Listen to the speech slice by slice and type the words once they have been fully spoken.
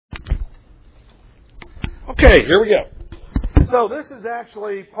Okay, here we go. So this is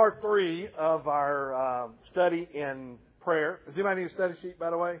actually part 3 of our study in prayer. Does anybody need a study sheet, by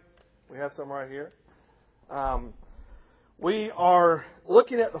the way? We have some right here. We are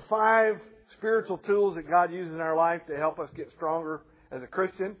looking at the 5 spiritual tools that God uses in our life to help us get stronger as a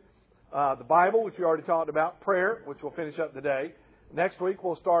Christian. The Bible, which we already talked about. Prayer, which we'll finish up today. Next week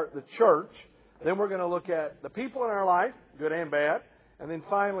we'll start the church. Then we're going to look at the people in our life, good and bad. And then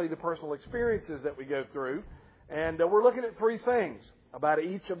finally the personal experiences that we go through. And we're looking at 3 things about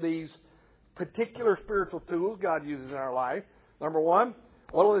each of these particular spiritual tools God uses in our life. Number 1,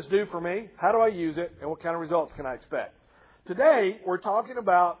 what will this do for me? How do I use it? And what kind of results can I expect? Today, we're talking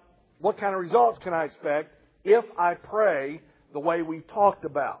about what kind of results can I expect if I pray the way we talked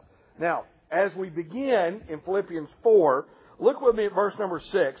about. Now, as we begin in Philippians 4, look with me at verse number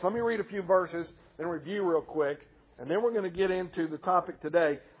 6. Let me read a few verses and review real quick. And then we're going to get into the topic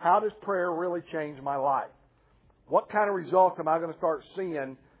today. How does prayer really change my life? What kind of results am I going to start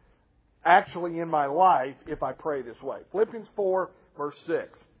seeing actually in my life if I pray this way? Philippians 4, verse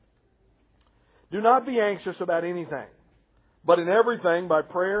 6. Do not be anxious about anything, but in everything by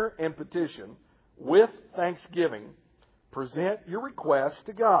prayer and petition, with thanksgiving, present your requests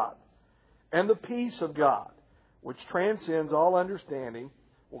to God. And the peace of God, which transcends all understanding,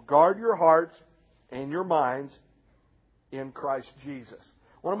 will guard your hearts and your minds in Christ Jesus.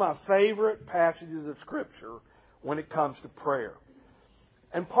 One of my favorite passages of Scripture when it comes to prayer.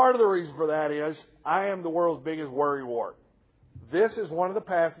 And part of the reason for that is I am the world's biggest worrywart. This is one of the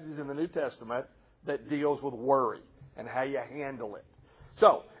passages in the New Testament that deals with worry and how you handle it.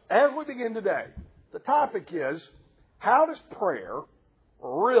 So, as we begin today, the topic is, how does prayer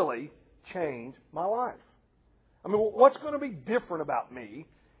really change my life? I mean, what's going to be different about me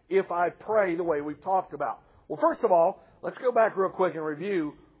if I pray the way we've talked about? Well, first of all, let's go back real quick and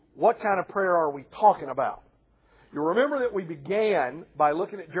review what kind of prayer are we talking about. You'll remember that we began by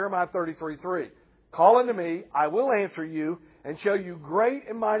looking at Jeremiah 33:3. Call unto me, I will answer you, and show you great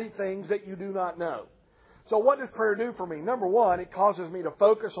and mighty things that you do not know. So what does prayer do for me? Number 1, it causes me to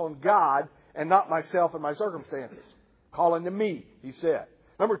focus on God and not myself and my circumstances. Call unto me, he said.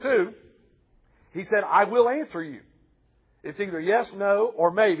 Number 2, he said, I will answer you. It's either yes, no,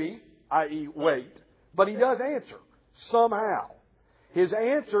 or maybe, i.e. wait. But he does answer, somehow. His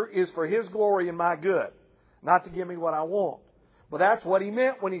answer is for his glory and my good, not to give me what I want. But that's what he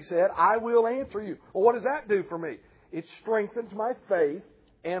meant when he said, I will answer you. Well, what does that do for me? It strengthens my faith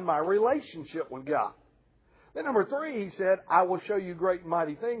and my relationship with God. Then number 3, he said, I will show you great and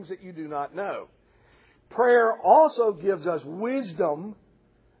mighty things that you do not know. Prayer also gives us wisdom,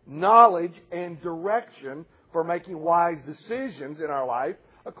 knowledge, and direction for making wise decisions in our life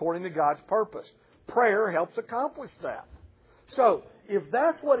according to God's purpose. Prayer helps accomplish that. So, if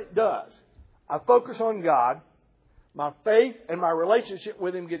that's what it does, I focus on God, my faith and my relationship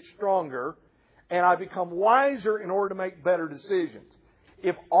with Him gets stronger, and I become wiser in order to make better decisions.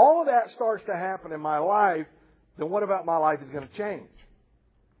 If all of that starts to happen in my life, then what about my life is going to change?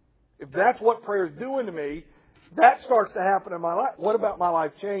 If that's what prayer is doing to me, that starts to happen in my life. What about my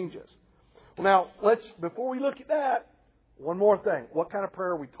life changes? Well, now, before we look at that, one more thing. What kind of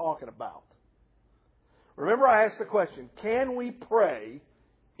prayer are we talking about? Remember I asked the question, can we pray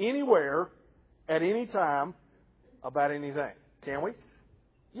anywhere, at any time, about anything? Can we?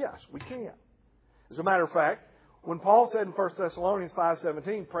 Yes, we can. As a matter of fact, when Paul said in 1 Thessalonians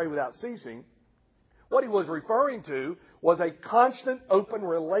 5:17, pray without ceasing, what he was referring to was a constant open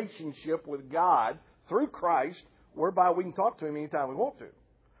relationship with God through Christ, whereby we can talk to Him anytime we want to.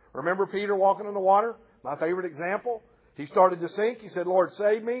 Remember Peter walking on the water? My favorite example. He started to sink. He said, Lord,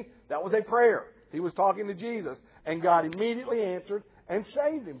 save me. That was a prayer. He was talking to Jesus, and God immediately answered and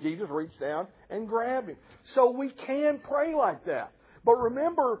saved him. Jesus reached down and grabbed him. So we can pray like that. But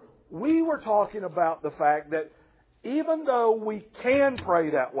remember, we were talking about the fact that even though we can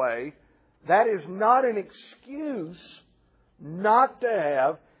pray that way, that is not an excuse not to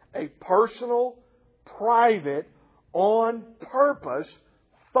have a personal, private, on purpose,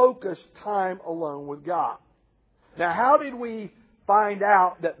 focused time alone with God. Now, how did we find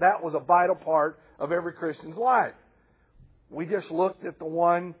out that that was a vital part of every Christian's life? We just looked at the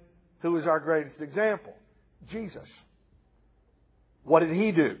one who is our greatest example, Jesus. What did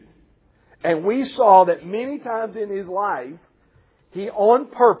He do? And we saw that many times in His life, He on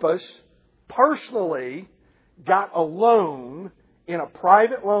purpose, personally, got alone in a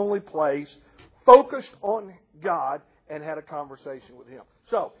private, lonely place, focused on God, and had a conversation with Him.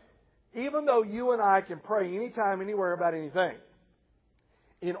 So, even though you and I can pray anytime, anywhere about anything,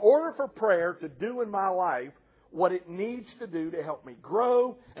 in order for prayer to do in my life what it needs to do to help me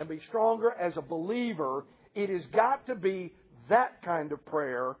grow and be stronger as a believer, It has got to be that kind of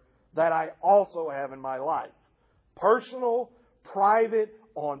prayer that I also have in my life. Personal, private,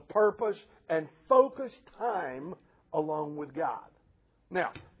 on purpose, and focused time alone with God.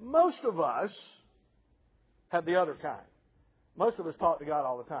 Now, most of us have the other kind. Most of us talk to God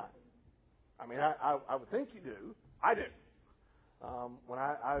all the time. I mean, I would think you do. I do. When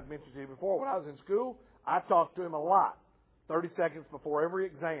I've mentioned to you before, when I was in school, I talked to Him a lot. 30 seconds before every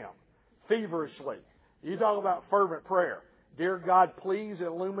exam. Feverishly. You talk about fervent prayer. Dear God, please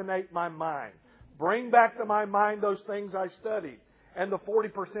illuminate my mind. Bring back to my mind those things I studied and the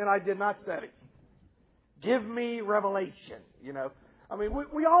 40% I did not study. Give me revelation, you know. I mean,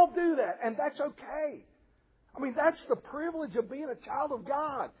 we all do that, and that's okay. I mean, that's the privilege of being a child of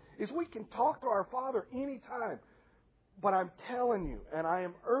God, is we can talk to our Father anytime. But I'm telling you, and I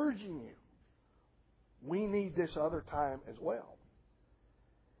am urging you, we need this other time as well.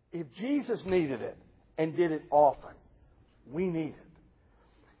 If Jesus needed it and did it often, we need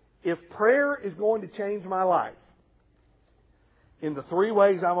it. If prayer is going to change my life in the 3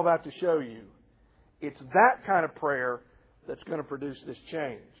 ways I'm about to show you, it's that kind of prayer that's going to produce this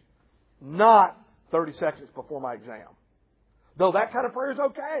change. Not 30 seconds before my exam. Though that kind of prayer is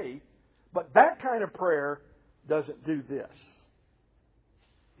okay, but that kind of prayer doesn't do this.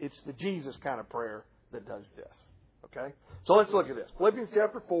 It's the Jesus kind of prayer that does this. Okay? So let's look at this. Philippians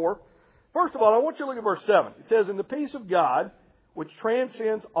chapter 4. First of all, I want you to look at verse 7. It says, "And the peace of God, which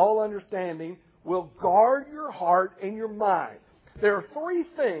transcends all understanding, will guard your heart and your mind." There are 3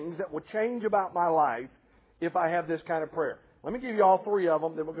 things that will change about my life if I have this kind of prayer. Let me give you all 3 of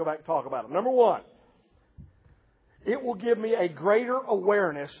them, then we'll go back and talk about them. Number 1, it will give me a greater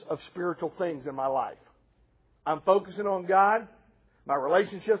awareness of spiritual things in my life. I'm focusing on God. My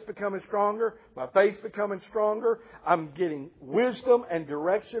relationship's becoming stronger. My faith's becoming stronger. I'm getting wisdom and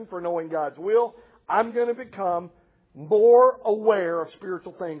direction for knowing God's will. I'm going to become more aware of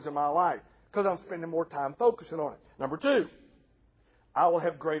spiritual things in my life because I'm spending more time focusing on it. Number 2, I will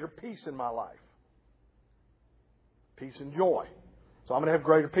have greater peace in my life. Peace and joy. So I'm going to have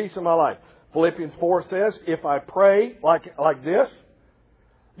greater peace in my life. Philippians 4 says, if I pray like this,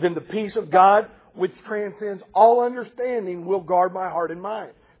 then the peace of God, which transcends all understanding, will guard my heart and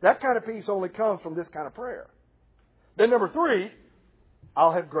mind. That kind of peace only comes from this kind of prayer. Then number 3,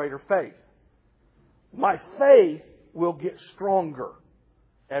 I'll have greater faith. My faith will get stronger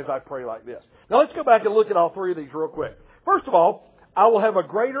as I pray like this. Now let's go back and look at all 3 of these real quick. First of all, I will have a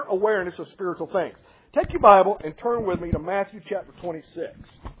greater awareness of spiritual things. Take your Bible and turn with me to Matthew chapter 26.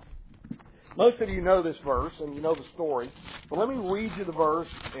 Most of you know this verse and you know the story, but let me read you the verse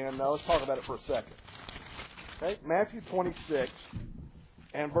and let's talk about it for a second. Okay? Matthew 26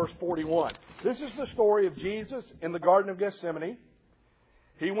 and verse 41. This is the story of Jesus in the Garden of Gethsemane.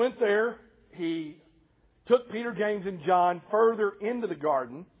 He went there. He took Peter, James, and John further into the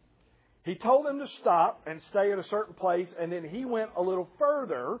garden. He told them to stop and stay at a certain place, and then he went a little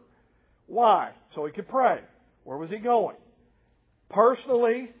further. Why? So he could pray. Where was he going?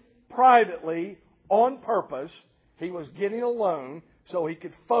 Personally, privately, on purpose, he was getting alone so he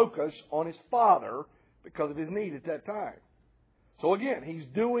could focus on his Father because of his need at that time. So again, he's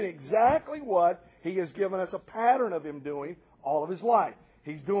doing exactly what he has given us a pattern of him doing all of his life.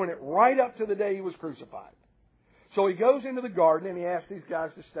 He's doing it right up to the day he was crucified. So he goes into the garden and he asks these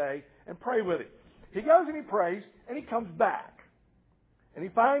guys to stay and pray with him. He goes and he prays and he comes back. And he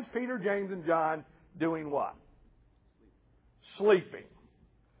finds Peter, James, and John doing what? Sleeping.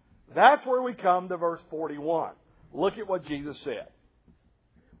 That's where we come to verse 41. Look at what Jesus said.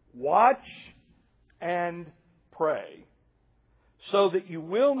 Watch and pray so that you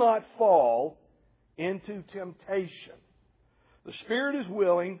will not fall into temptation. The spirit is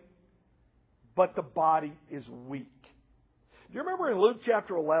willing, but the body is weak. Do you remember in Luke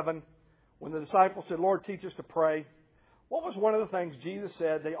chapter 11 when the disciples said, Lord, teach us to pray? What was one of the things Jesus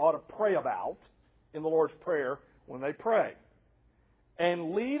said they ought to pray about in the Lord's Prayer when they pray?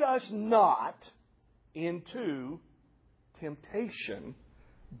 And lead us not into temptation,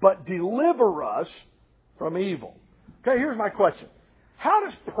 but deliver us from evil. Okay, here's my question. How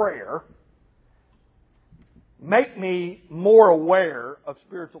does prayer make me more aware of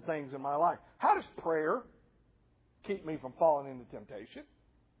spiritual things in my life? How does prayer keep me from falling into temptation?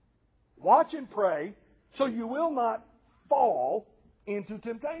 Watch and pray so you will not fall into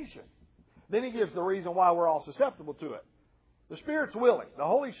temptation. Then he gives the reason why we're all susceptible to it. The Spirit's willing. The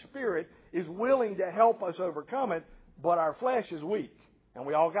Holy Spirit is willing to help us overcome it, but our flesh is weak. And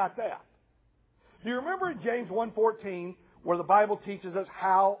we all got that. Do you remember in James 1:14 where the Bible teaches us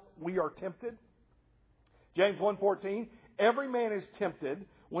how we are tempted? James 1:14, every man is tempted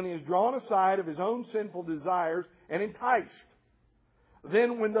when he is drawn aside of his own sinful desires and enticed.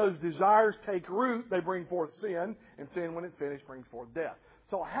 Then when those desires take root, they bring forth sin, and sin, when it's finished, brings forth death.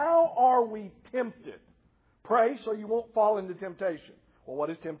 So how are we tempted? Pray so you won't fall into temptation. Well, what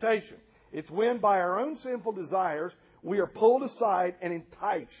is temptation? It's when by our own sinful desires we are pulled aside and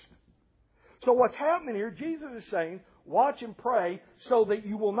enticed. So what's happening here, Jesus is saying, watch and pray so that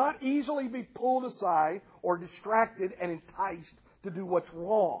you will not easily be pulled aside or distracted and enticed to do what's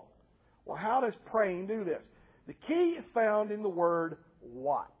wrong. Well, how does praying do this? The key is found in the word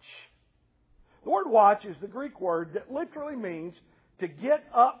watch. The word watch is the Greek word that literally means to get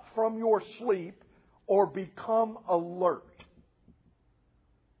up from your sleep or become alert.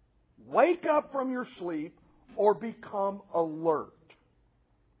 Wake up from your sleep or become alert.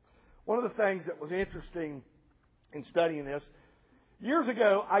 One of the things that was interesting in studying this, years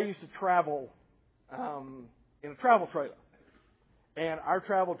ago I used to travel in a travel trailer. And our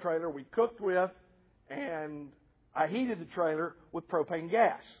travel trailer we cooked with, and I heated the trailer with propane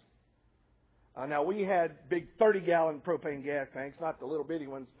gas. Now we had big 30-gallon propane gas tanks, not the little bitty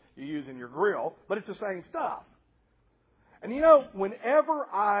ones you use in your grill, but it's the same stuff. And you know, whenever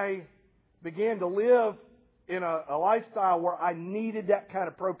I began to live in a lifestyle where I needed that kind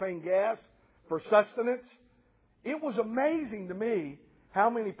of propane gas for sustenance, it was amazing to me how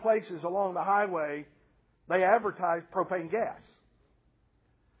many places along the highway they advertised propane gas.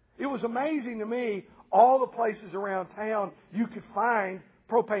 It was amazing to me all the places around town you could find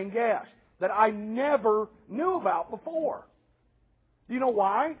propane gas that I never knew about before. Do you know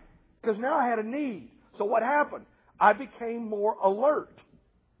why? Because now I had a need. So what happened? I became more alert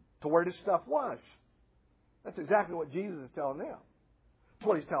to where this stuff was. That's exactly what Jesus is telling them. That's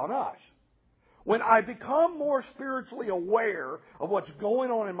what He's telling us. When I become more spiritually aware of what's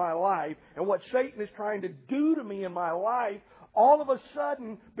going on in my life and what Satan is trying to do to me in my life, all of a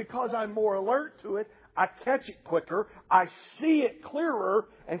sudden, because I'm more alert to it, I catch it quicker, I see it clearer,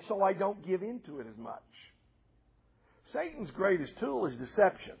 and so I don't give into it as much. Satan's greatest tool is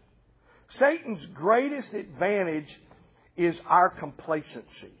deception. Satan's greatest advantage is our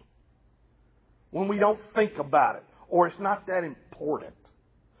complacency. When we don't think about it, or it's not that important.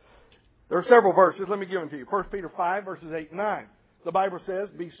 There are several verses. Let me give them to you. 1 Peter 5, verses 8 and 9. The Bible says,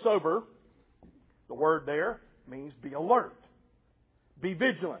 be sober. The word there means be alert. Be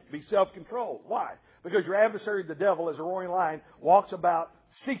vigilant. Be self-controlled. Why? Because your adversary, the devil, as a roaring lion, walks about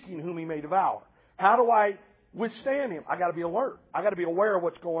seeking whom he may devour. How do I withstand him? I got to be alert. I got to be aware of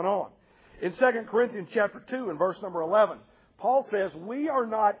what's going on. In 2 Corinthians chapter 2 and verse number 11, Paul says, we are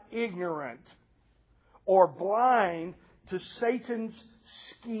not ignorant or blind to Satan's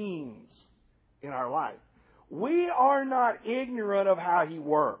schemes in our life. We are not ignorant of how he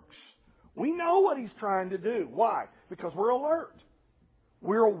works. We know what he's trying to do. Why? Because we're alert.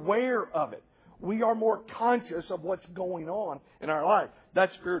 We're aware of it. We are more conscious of what's going on in our life.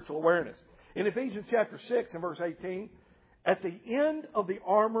 That's spiritual awareness. In Ephesians chapter 6 and verse 18, at the end of the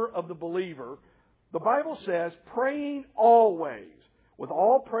armor of the believer, the Bible says, praying always with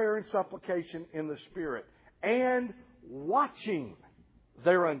all prayer and supplication in the Spirit, and watching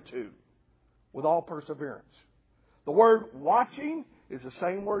thereunto with all perseverance. The word watching is the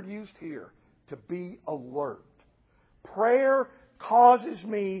same word used here, to be alert. Prayer causes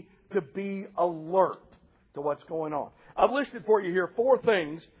me to be alert to what's going on. I've listed for you here 4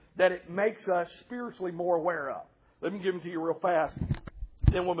 things that it makes us spiritually more aware of. Let me give them to you real fast,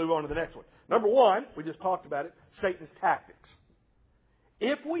 then we'll move on to the next one. Number 1, we just talked about it, Satan's tactics.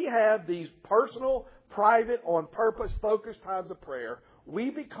 If we have these personal, private, on purpose, focused times of prayer,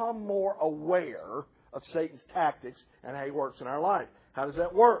 we become more aware of Satan's tactics and how he works in our life. How does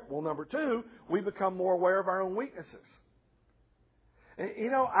that work? Well, number 2, we become more aware of our own weaknesses. And,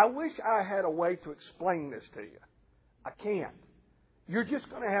 you know, I wish I had a way to explain this to you. I can't. You're just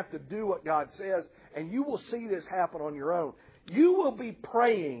going to have to do what God says, and you will see this happen on your own. You will be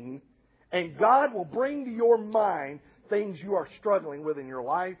praying, and God will bring to your mind things you are struggling with in your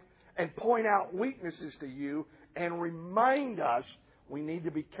life and point out weaknesses to you and remind us we need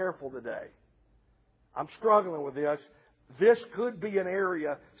to be careful today. I'm struggling with this. This could be an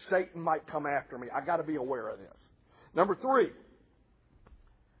area Satan might come after me. I've got to be aware of this. Number 3,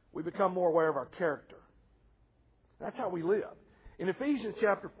 we become more aware of our character. That's how we live. In Ephesians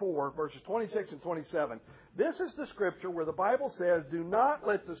chapter 4, verses 26 and 27, this is the scripture where the Bible says, do not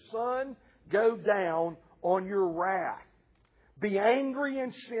let the sun go down on your wrath. Be angry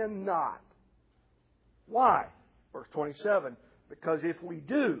and sin not. Why? Verse 27, because if we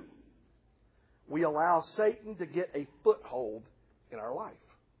do, we allow Satan to get a foothold in our life.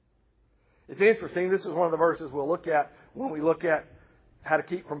 It's interesting. This is one of the verses we'll look at when we look at how to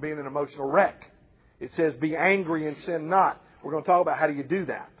keep from being an emotional wreck. It says, be angry and sin not. We're going to talk about how do you do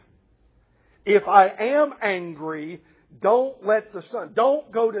that. If I am angry, don't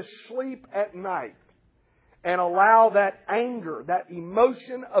go to sleep at night and allow that anger, that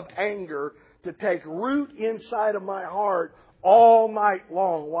emotion of anger, to take root inside of my heart all night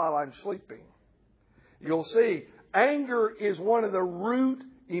long while I'm sleeping. You'll see, anger is one of the root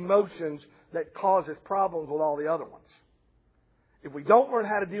emotions that causes problems with all the other ones. If we don't learn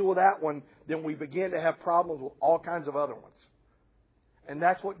how to deal with that one, then we begin to have problems with all kinds of other ones. And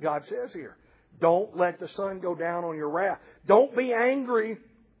that's what God says here. Don't let the sun go down on your wrath. Don't be angry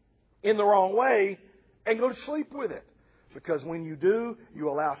in the wrong way and go to sleep with it. Because when you do, you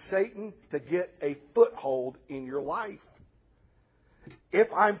allow Satan to get a foothold in your life. If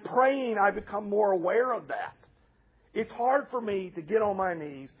I'm praying, I become more aware of that. It's hard for me to get on my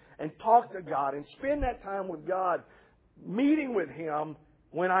knees and talk to God and spend that time with God, meeting with Him,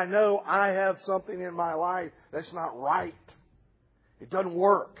 when I know I have something in my life that's not right. It doesn't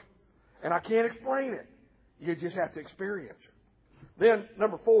work. And I can't explain it. You just have to experience it. Then,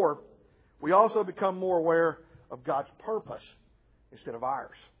 number 4, we also become more aware of God's purpose instead of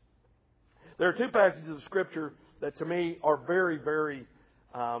ours. There are 2 passages of Scripture that to me are very, very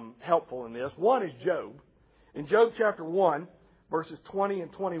helpful in this. One is Job. In Job chapter 1, verses 20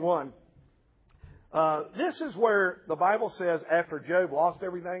 and 21, this is where the Bible says after Job lost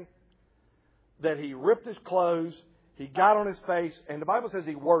everything, that he ripped his clothes, he got on his face, and the Bible says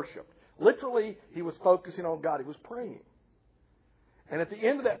he worshiped. Literally, he was focusing on God. He was praying. And at the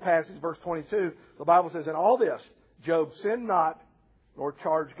end of that passage, verse 22, the Bible says, in all this, Job sinned not, nor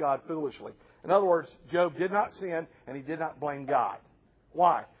charged God foolishly. In other words, Job did not sin, and he did not blame God.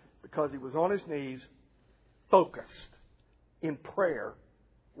 Why? Because he was on his knees, focused, in prayer,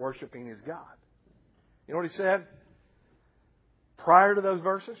 worshiping his God. You know what he said? Prior to those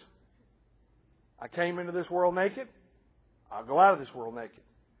verses, I came into this world naked. I'll go out of this world naked.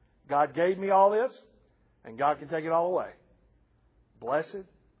 God gave me all this, and God can take it all away. Blessed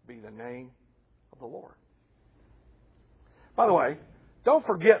be the name of the Lord. By the way, don't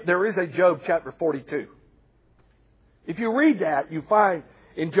forget there is a Job chapter 42. If you read that, you find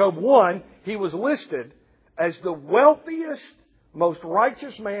in Job 1, he was listed as the wealthiest, most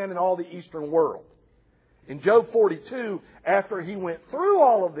righteous man in all the Eastern world. In Job 42, after he went through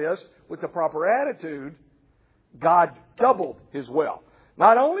all of this with the proper attitude, God doubled his wealth.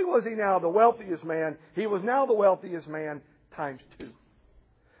 Not only was he now the wealthiest man, he was now the wealthiest man times 2.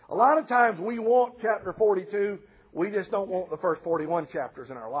 A lot of times we want chapter 42, we just don't want the first 41 chapters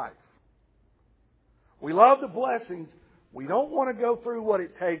in our life. We love the blessings. We don't want to go through what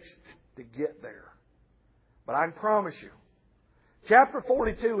it takes to get there. But I promise you, chapter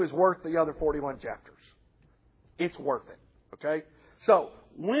 42 is worth the other 41 chapters. It's worth it. Okay? So,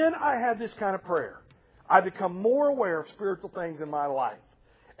 when I have this kind of prayer, I become more aware of spiritual things in my life.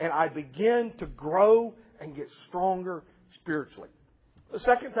 And I begin to grow and get stronger spiritually. The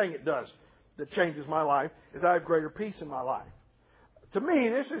second thing it does that changes my life is I have greater peace in my life. To me,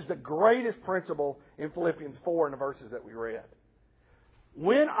 this is the greatest principle in Philippians 4 in the verses that we read.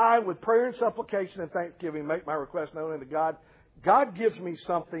 When I, with prayer and supplication and thanksgiving, make my request known unto God, God gives me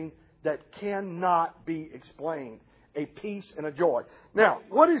something that cannot be explained. A peace and a joy. Now,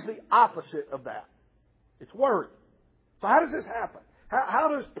 what is the opposite of that? It's worry. So how does this happen? How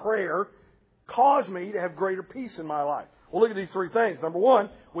does prayer cause me to have greater peace in my life? Well, look at these 3 things. Number 1,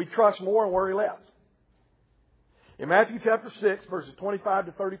 we trust more and worry less. In Matthew chapter 6, verses 25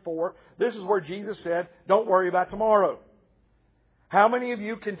 to 34, this is where Jesus said, don't worry about tomorrow. How many of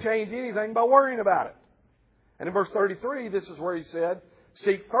you can change anything by worrying about it? And in verse 33, this is where He said,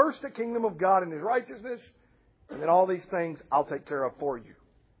 seek first the kingdom of God and His righteousness, and then all these things I'll take care of for you.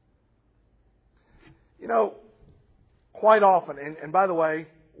 You know, quite often, and by the way,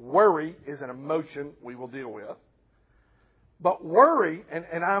 worry is an emotion we will deal with. But worry,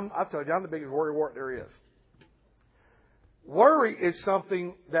 and I'll tell you, I'm the biggest worrywart there is. Worry is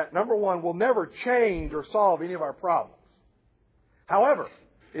something that, number 1, will never change or solve any of our problems. However,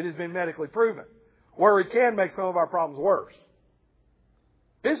 it has been medically proven. Worry can make some of our problems worse.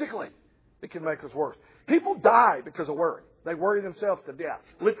 Physically, it can make us worse. People die because of worry. They worry themselves to death,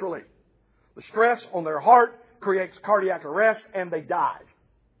 literally. The stress on their heart creates cardiac arrest and they die.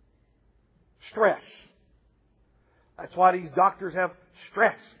 Stress. That's why these doctors have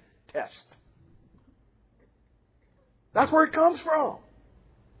stress tests. That's where it comes from.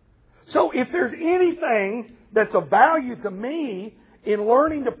 So if there's anything that's of value to me in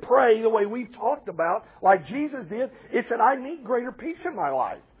learning to pray the way we've talked about, like Jesus did, it's that I need greater peace in my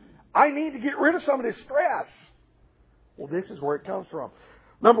life. I need to get rid of some of this stress. Well, this is where it comes from.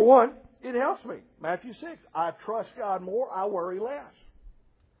 Number one, it helps me. Matthew 6, I trust God more, I worry less.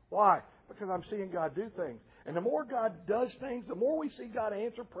 Why? Because I'm seeing God do things. And the more God does things, the more we see God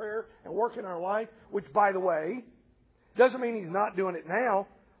answer prayer and work in our life, which, by the way, doesn't mean He's not doing it now.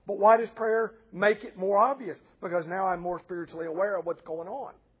 But why does prayer make it more obvious? Because now I'm more spiritually aware of what's going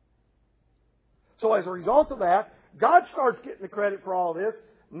on. So as a result of that, God starts getting the credit for all this,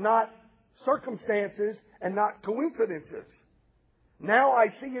 not circumstances and not coincidences. Now I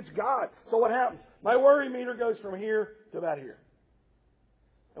see it's God. So what happens? My worry meter goes from here to about here.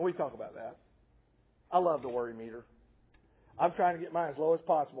 And we talk about that. I love the worry meter. I'm trying to get mine as low as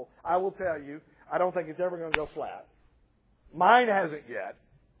possible. I will tell you, I don't think it's ever going to go flat. Mine hasn't yet.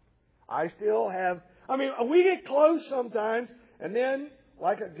 I still have, we get close sometimes, and then,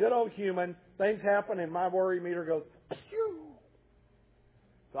 like a good old human, things happen and my worry meter goes, pew!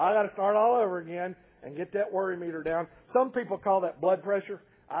 So I got to start all over again and get that worry meter down. Some people call that blood pressure.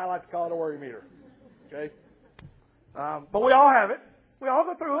 I like to call it a worry meter. Okay? But we all have it. We all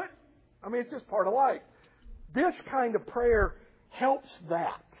go through it. It's just part of life. This kind of prayer helps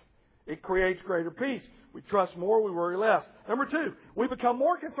that. It creates greater peace. We trust more, we worry less. Number two, we become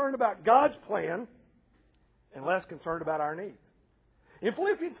more concerned about God's plan and less concerned about our needs. In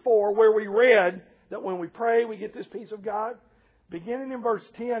Philippians 4, where we read that when we pray, we get this peace of God, beginning in verse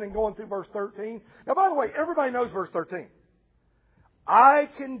 10 and going through verse 13. Now, by the way, everybody knows verse 13. I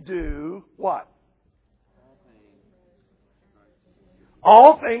can do what?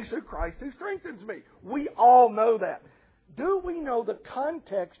 All things through Christ who strengthens me. We all know that. Do we know the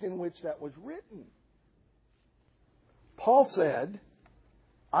context in which that was written? Paul said,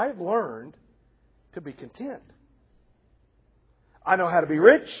 I've learned to be content. I know how to be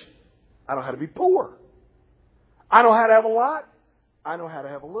rich. I know how to be poor. I know how to have a lot. I know how to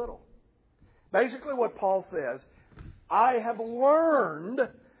have a little. Basically what Paul says, I have learned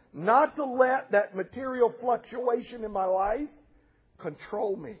not to let that material fluctuation in my life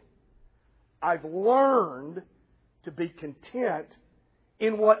control me. I've learned to be content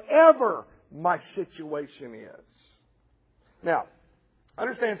in whatever my situation is. Now,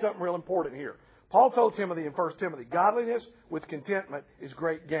 understand something real important here. Paul told Timothy in 1 Timothy, godliness with contentment is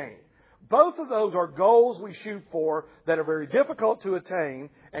great gain. Both of those are goals we shoot for that are very difficult to attain,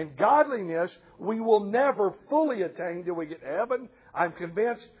 and godliness we will never fully attain till we get to heaven. I'm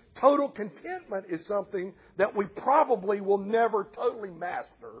convinced total contentment is something that we probably will never totally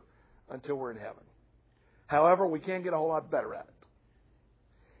master until we're in heaven. However, we can get a whole lot better at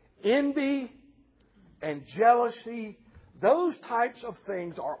it. Envy and jealousy, those types of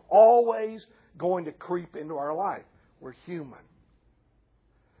things are always going to creep into our life. We're human.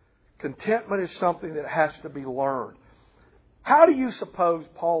 Contentment is something that has to be learned. How do you suppose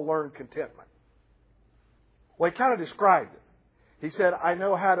Paul learned contentment? Well, he kind of described it. He said, I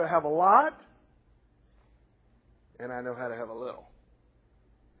know how to have a lot, and I know how to have a little.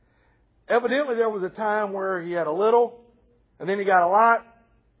 Evidently, there was a time where he had a little, and then he got a lot,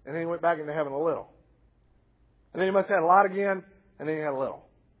 and then he went back into having a little. And then he must have had a lot again, and then he had a little.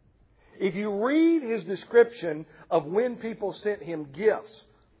 If you read his description of when people sent him gifts,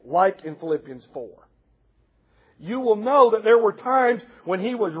 like in Philippians 4, you will know that there were times when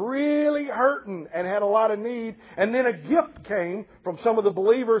he was really hurting and had a lot of need, and then a gift came from some of the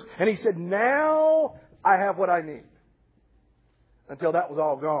believers, and he said, now I have what I need. Until that was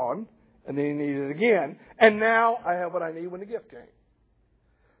all gone, and then he needed it again, and now I have what I need when the gift came.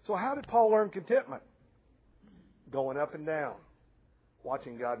 So how did Paul learn contentment? Going up and down,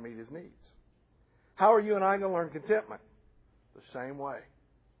 watching God meet his needs. How are you and I going to learn contentment? The same way.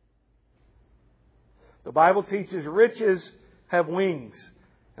 The Bible teaches riches have wings,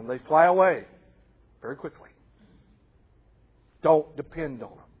 and they fly away very quickly. Don't depend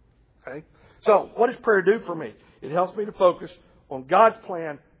on them. Okay? So, what does prayer do for me? It helps me to focus on God's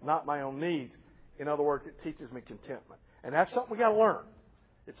plan, not my own needs. In other words, it teaches me contentment. And that's something we got to learn.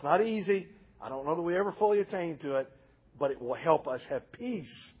 It's not easy. I don't know that we ever fully attain to it, but it will help us have peace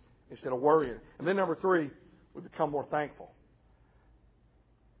instead of worrying. And then number 3, we become more thankful.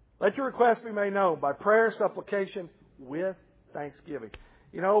 Let your requests be made known by prayer, supplication, with thanksgiving.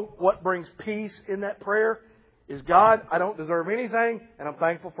 You know what brings peace in that prayer? Is God, I don't deserve anything, and I'm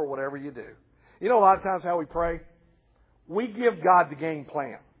thankful for whatever you do. You know a lot of times how we pray? We give God the game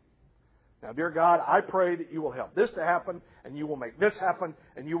plan. Now, dear God, I pray that you will help this to happen, and you will make this happen,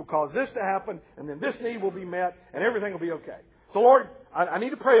 and you will cause this to happen, and then this need will be met, and everything will be okay. So, Lord, I need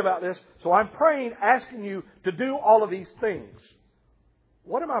to pray about this, so I'm praying, asking you to do all of these things.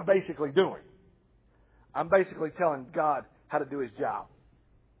 What am I basically doing? I'm basically telling God how to do His job.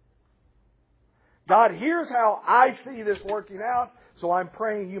 God, here's how I see this working out, so I'm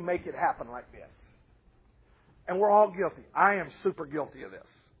praying you make it happen like this. And we're all guilty. I am super guilty of this.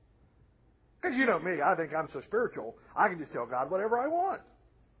 Because you know me, I think I'm so spiritual, I can just tell God whatever I want.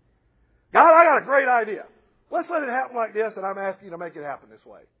 God, I got a great idea. Let's let it happen like this, and I'm asking you to make it happen this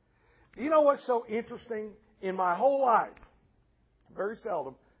way. You know what's so interesting? In my whole life, very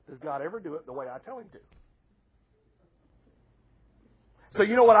seldom does God ever do it the way I tell Him to. So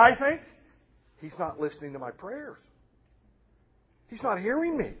you know what I think? He's not listening to my prayers. He's not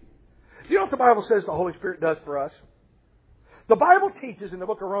hearing me. You know what the Bible says the Holy Spirit does for us? The Bible teaches in the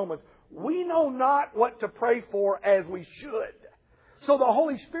book of Romans, we know not what to pray for as we should. So the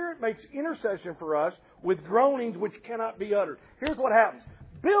Holy Spirit makes intercession for us with groanings which cannot be uttered. Here's what happens.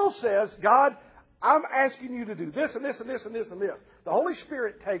 Bill says, God, I'm asking you to do this and this and this and this and this. The Holy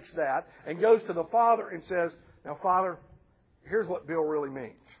Spirit takes that and goes to the Father and says, now Father, here's what Bill really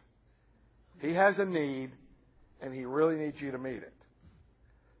means. He has a need and he really needs you to meet it.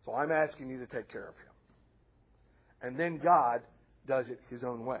 So I'm asking you to take care of him. And then God does it His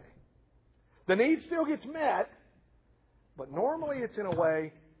own way. The need still gets met, but normally it's in a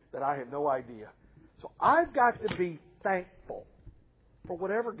way that I have no idea. So I've got to be thankful for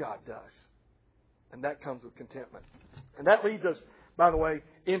whatever God does. And that comes with contentment. And that leads us, by the way,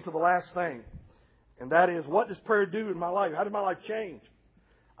 into the last thing. And that is, what does prayer do in my life? How did my life change?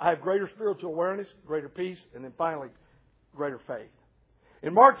 I have greater spiritual awareness, greater peace, and then finally, greater faith.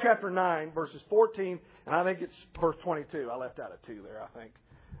 In Mark chapter 9, verses 14, and I think it's verse 22. I left out a 2 there, I think.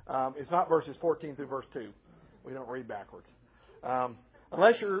 It's not verses 14 through verse 2. We don't read backwards.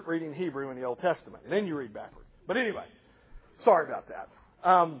 Unless you're reading Hebrew in the Old Testament. And then you read backwards. But anyway, sorry about that.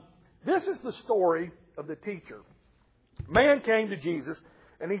 This is the story of the teacher. Man came to Jesus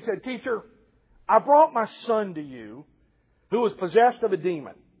and he said, Teacher, I brought my son to you who was possessed of a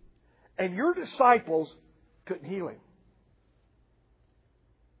demon. And your disciples couldn't heal him.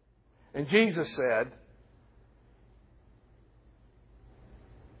 And Jesus said,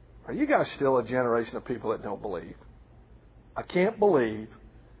 are you guys still a generation of people that don't believe? I can't believe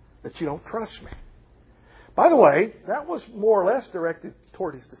that you don't trust me. By the way, that was more or less directed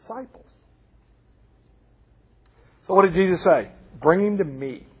toward His disciples. So what did Jesus say? Bring him to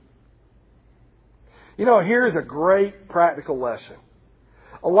me. You know, here's a great practical lesson.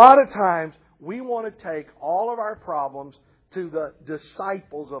 A lot of times we want to take all of our problems to the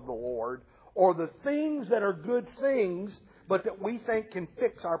disciples of the Lord, or the things that are good things, but that we think can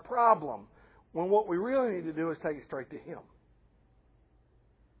fix our problem, when what we really need to do is take it straight to Him.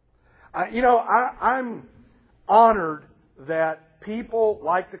 I'm honored that people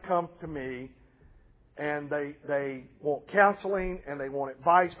like to come to me and they want counseling and they want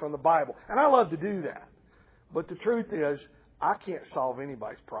advice from the Bible. And I love to do that. But the truth is, I can't solve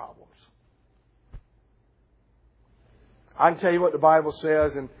anybody's problems. I can tell you what the Bible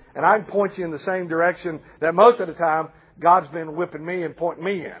says, and I can point you in the same direction that most of the time God's been whipping me and pointing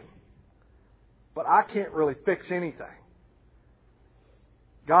me in. But I can't really fix anything.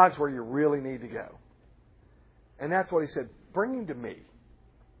 God's where you really need to go. And that's what He said. Bring him to me.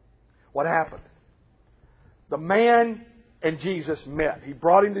 What happened? The man and Jesus met. He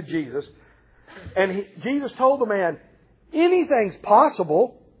brought him to Jesus. And Jesus told the man, anything's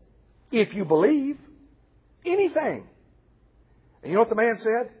possible if you believe. Anything. And you know what the man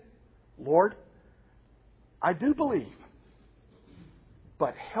said? Lord, I do believe.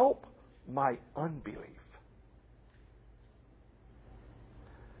 But help my unbelief.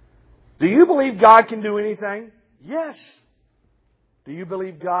 Do you believe God can do anything? Yes. Do you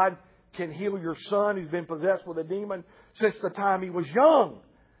believe God can heal your son who's been possessed with a demon since the time he was young?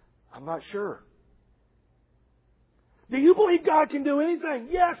 I'm not sure. Do you believe God can do anything?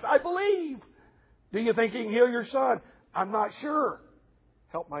 Yes, I believe. Do you think He can heal your son? I'm not sure.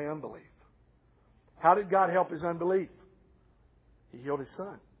 Help my unbelief. How did God help his unbelief? He healed his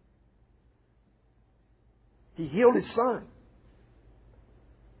son. He healed his son.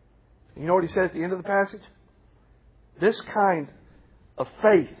 You know what He said at the end of the passage? This kind of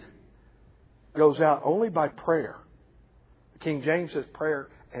faith goes out only by prayer. King James says prayer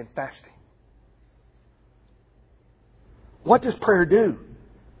and fasting. What does prayer do?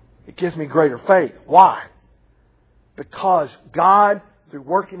 It gives me greater faith. Why? Because God, through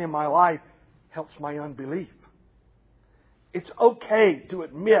working in my life, helps my unbelief. It's okay to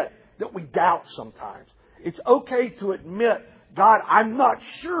admit that we doubt sometimes. It's okay to admit, God, I'm not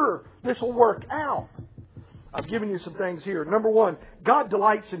sure this will work out. I've given you some things here. Number one, God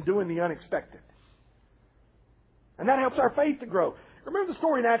delights in doing the unexpected. And that helps our faith to grow. Remember the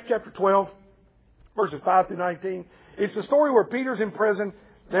story in Acts chapter 12, verses 5 through 19? It's the story where Peter's in prison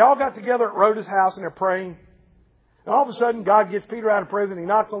They all got together at Rhoda's house and they're praying. And all of a sudden, God gets Peter out of prison. He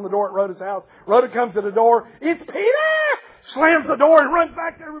knocks on the door at Rhoda's house. Rhoda comes to the door. It's Peter! Slams the door and runs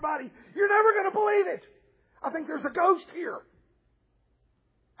back to everybody. You're never going to believe it. I think there's a ghost here.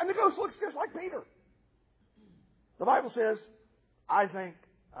 And the ghost looks just like Peter. The Bible says, I think,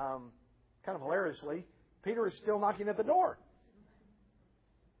 kind of hilariously, Peter is still knocking at the door.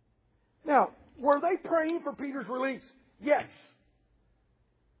 Now, were they praying for Peter's release? Yes.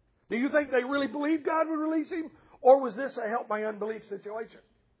 Do you think they really believed God would release him? Or was this a help by unbelief situation?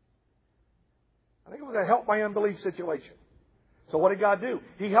 I think it was a help by unbelief situation. So what did God do?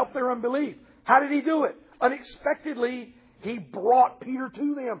 He helped their unbelief. How did He do it? Unexpectedly, He brought Peter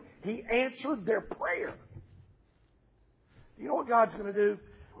to them. He answered their prayer. You know what God's going to do?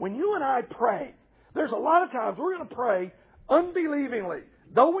 When you and I pray, there's a lot of times we're going to pray unbelievingly.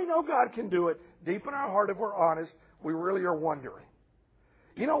 Though we know God can do it, deep in our heart, if we're honest, we really are wondering.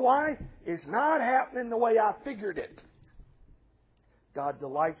 You know why? It's not happening the way I figured it. God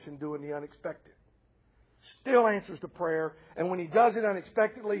delights in doing the unexpected. Still answers the prayer. And when He does it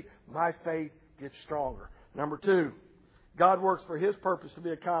unexpectedly, my faith gets stronger. Number 2, God works for His purpose to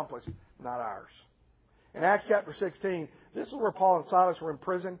be accomplished, not ours. In Acts chapter 16, this is where Paul and Silas were in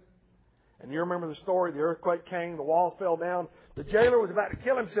prison. And you remember the story. The earthquake came. The walls fell down. The jailer was about to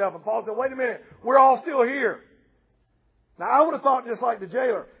kill himself. And Paul said, wait a minute. We're all still here. Now, I would have thought just like the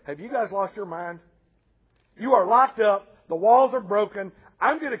jailer, have you guys lost your mind? You are locked up. The walls are broken.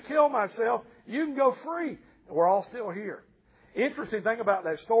 I'm going to kill myself. You can go free. And we're all still here. Interesting thing about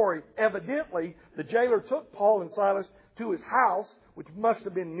that story, evidently, the jailer took Paul and Silas to his house, which must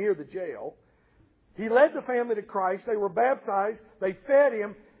have been near the jail. He led the family to Christ. They were baptized. They fed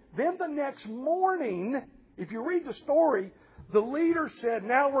him. Then the next morning, if you read the story, the leader said,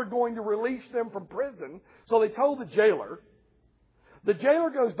 now we're going to release them from prison. So they told the jailer. The jailer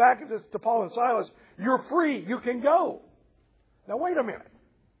goes back and says to Paul and Silas, you're free. You can go. Now wait a minute.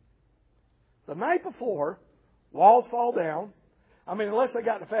 The night before, walls fall down. I mean, unless they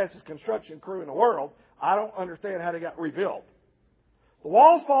got the fastest construction crew in the world, I don't understand how they got rebuilt. The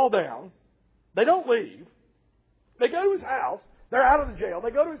walls fall down. They don't leave. They go to his house. They're out of the jail.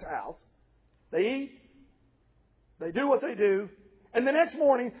 They go to his house. They eat. They do what they do. And the next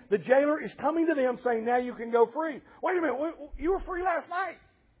morning, the jailer is coming to them saying, now you can go free. Wait a minute. You were free last night.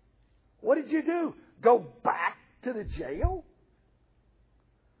 What did you do? Go back to the jail?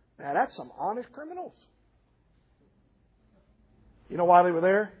 Now, that's some honest criminals. You know why they were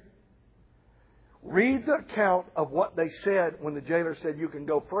there? Read the account of what they said when the jailer said you can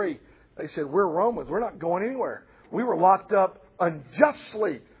go free. They said, we're Romans. We're not going anywhere. We were locked up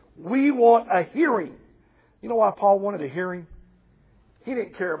unjustly. We want a hearing. You know why Paul wanted a hearing? He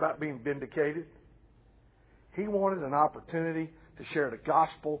didn't care about being vindicated. He wanted an opportunity to share the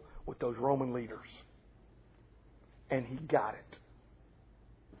gospel with those Roman leaders. And he got it.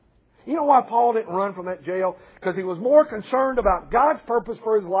 You know why Paul didn't run from that jail? Because he was more concerned about God's purpose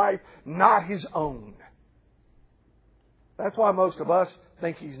for his life, not his own. That's why most of us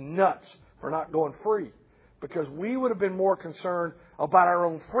think he's nuts for not going free. Because we would have been more concerned about our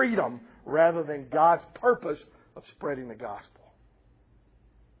own freedom rather than God's purpose of spreading the gospel.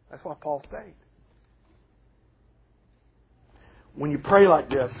 That's why Paul stayed. When you pray like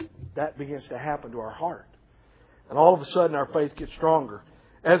this, that begins to happen to our heart. And all of a sudden our faith gets stronger.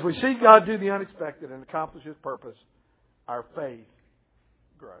 As we see God do the unexpected and accomplish His purpose, our faith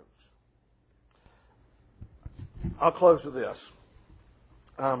grows. I'll close with this.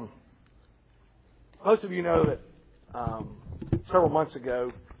 Most of you know that several months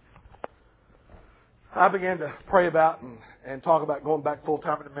ago, I began to pray about and talk about going back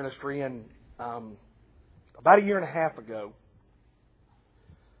full-time into ministry. And about a year and a half ago,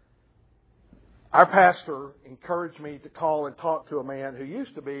 our pastor encouraged me to call and talk to a man who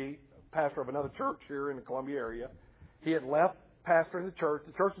used to be pastor of another church here in the Columbia area. He had left pastoring the church.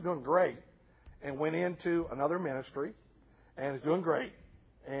 The church was doing great and went into another ministry and is doing great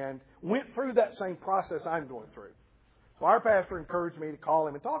and went through that same process I'm going through. So our pastor encouraged me to call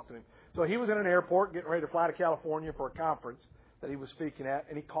him and talk to him. So he was in an airport getting ready to fly to California for a conference that he was speaking at,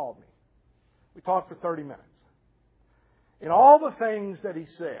 and he called me. We talked for 30 minutes. And all the things that he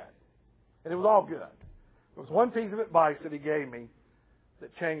said, and it was all good. There was one piece of advice that he gave me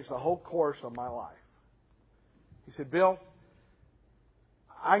that changed the whole course of my life. He said, Bill,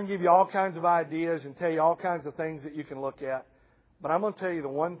 I can give you all kinds of ideas and tell you all kinds of things that you can look at, but I'm going to tell you the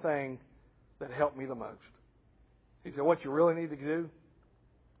one thing that helped me the most. He said, what you really need to do,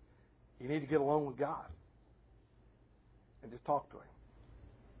 you need to get alone with God and just talk to Him.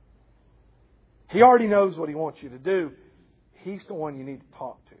 He already knows what He wants you to do. He's the one you need to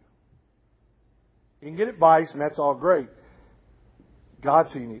talk to. You can get advice, and that's all great.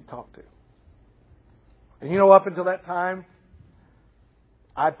 God's who you need to talk to. And up until that time,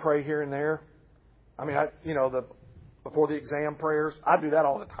 I'd pray here and there. I mean, before the exam prayers, I do that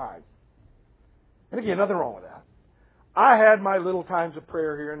all the time. And again, nothing wrong with that. I had my little times of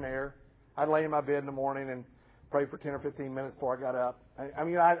prayer here and there. I'd lay in my bed in the morning and pray for 10 or 15 minutes before I got up.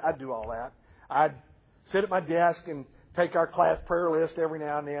 I'd do all that. I'd sit at my desk and take our class prayer list every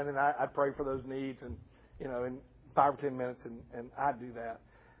now and then, and I'd pray for those needs, and in 5 or 10 minutes, and I'd do that.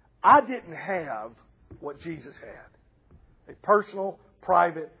 I didn't have what Jesus had: a personal,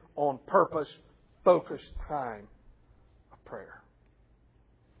 private, on purpose, focused time of prayer.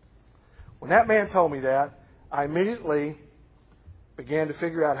 When that man told me that, I immediately began to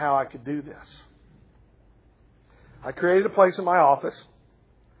figure out how I could do this. I created a place in my office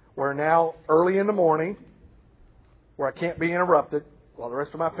where now, early in the morning, where I can't be interrupted while the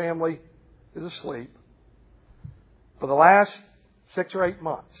rest of my family is asleep, for the last 6 or 8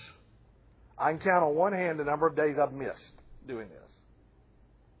 months, I can count on one hand the number of days I've missed doing this.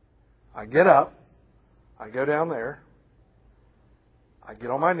 I get up, I go down there, I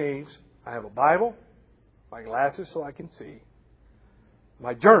get on my knees, I have a Bible, my glasses so I can see,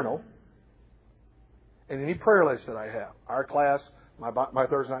 my journal, and any prayer list that I have. Our class, my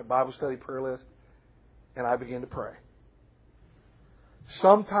Thursday night Bible study prayer list, and I begin to pray.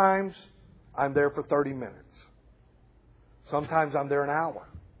 Sometimes I'm there for 30 minutes. Sometimes I'm there an hour.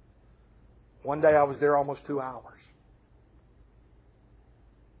 One day I was there almost 2 hours.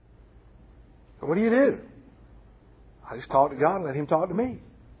 So what do? I just talk to God and let Him talk to me.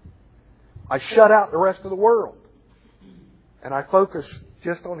 I shut out the rest of the world. And I focus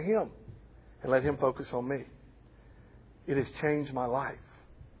just on Him and let Him focus on me. It has changed my life.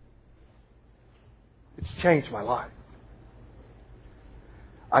 It's changed my life.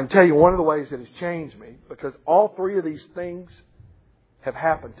 I can tell you one of the ways that it's changed me, because all 3 of these things have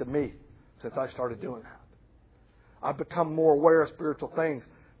happened to me since I started doing that. I've become more aware of spiritual things.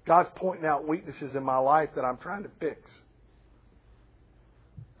 God's pointing out weaknesses in my life that I'm trying to fix.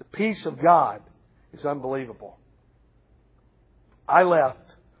 The peace of God is unbelievable. I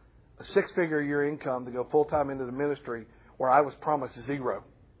left a 6-figure a year income to go full-time into the ministry where I was promised 0.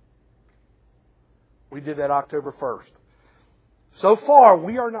 We did that October 1st. So far,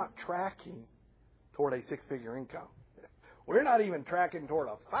 we are not tracking toward a 6-figure income. We're not even tracking toward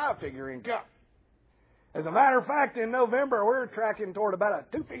a 5-figure income. As a matter of fact, in November, we're tracking toward about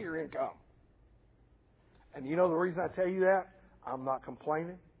a 2-figure income. And you know the reason I tell you that? I'm not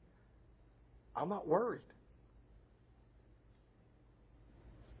complaining. I'm not worried.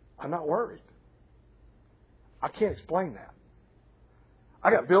 I'm not worried. I can't explain that. I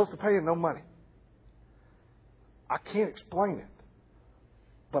got bills to pay and no money. I can't explain it.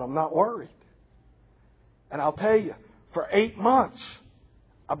 But I'm not worried. And I'll tell you, for 8 months,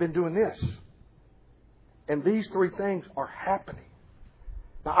 I've been doing this. And these 3 things are happening.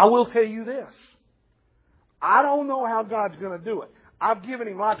 Now, I will tell you this. I don't know how God's going to do it. I've given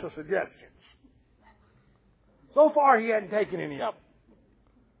Him lots of suggestions. So far, He hadn't taken any of them.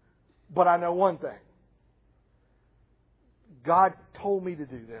 But I know one thing. God told me to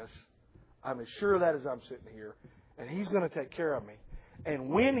do this. I'm as sure of that as I'm sitting here. And He's going to take care of me. And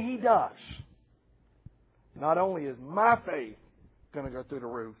when He does, not only is my faith going to go through the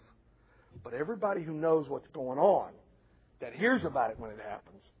roof, but everybody who knows what's going on, that hears about it when it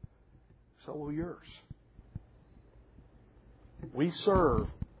happens, so will yours. We serve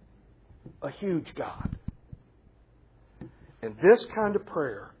a huge God. And this kind of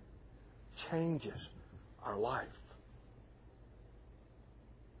prayer changes our life.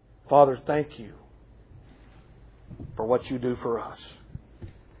 Father, thank You for what You do for us.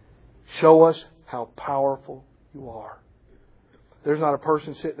 Show us how powerful You are. There's not a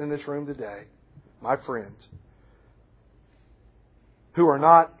person sitting in this room today, my friends, who are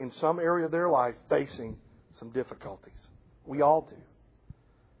not in some area of their life facing some difficulties. We all do.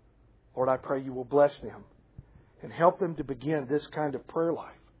 Lord, I pray You will bless them and help them to begin this kind of prayer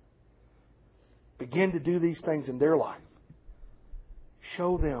life. Begin to do these things in their life.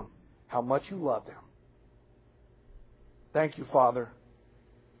 Show them how much You love them. Thank You, Father,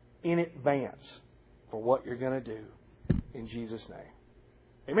 in advance for what You're going to do. In Jesus' name.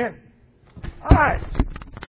 Amen. All right.